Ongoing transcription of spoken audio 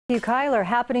Kyler,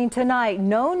 happening tonight.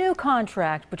 No new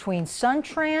contract between Sun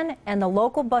Tran and the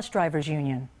local bus drivers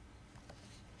union.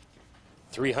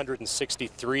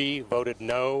 363 voted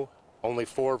no. Only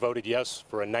 4 voted yes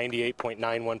for a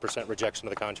 98.91% rejection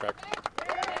of the contract.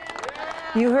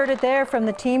 You heard it there from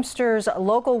the Teamsters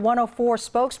Local 104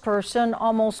 spokesperson.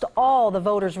 Almost all the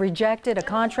voters rejected a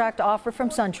contract offer from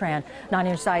Sun Tran. 9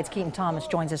 News Side's Keaton Thomas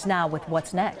joins us now with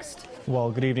what's next.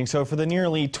 Well, good evening. So for the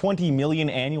nearly 20 million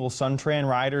annual Sun Tran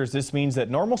riders, this means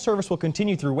that normal service will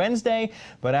continue through Wednesday,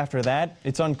 but after that,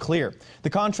 it's unclear. The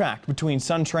contract between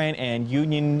Sun Tran and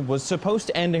union was supposed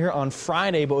to end here on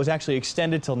Friday, but was actually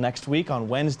extended till next week on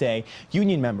Wednesday.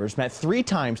 Union members met 3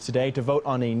 times today to vote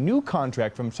on a new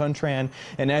contract from Sun Tran,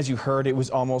 and as you heard, it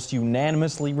was almost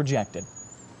unanimously rejected.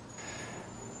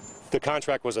 The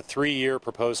contract was a 3-year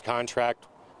proposed contract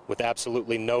with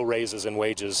absolutely no raises in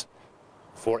wages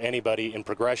for anybody in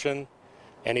progression,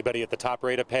 anybody at the top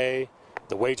rate of pay.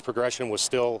 The wage progression was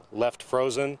still left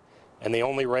frozen, and the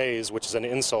only raise, which is an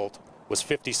insult, was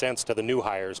 50 cents to the new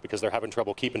hires because they're having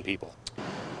trouble keeping people.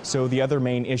 So the other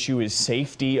main issue is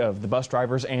safety of the bus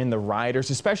drivers and the riders,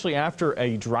 especially after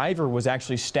a driver was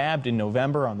actually stabbed in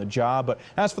November on the job. But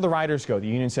as for the riders go, the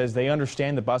union says they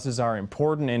understand the buses are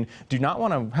important and do not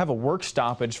want to have a work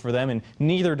stoppage for them, and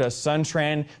neither does Sun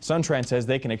Tran. Sun Tran says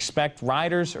they can expect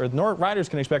riders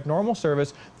can expect normal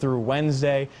service through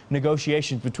Wednesday.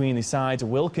 Negotiations between the sides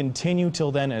will continue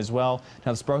till then as well.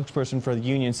 Now, the spokesperson for the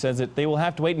union says that they will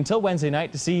have to wait until Wednesday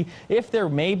night to see if there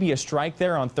may be a strike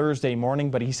there on Thursday morning,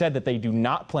 but he said that they do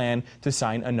not plan to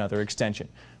sign another extension.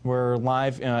 We're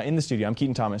live in the studio. I'm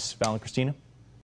Keaton Thomas. Val and Christina.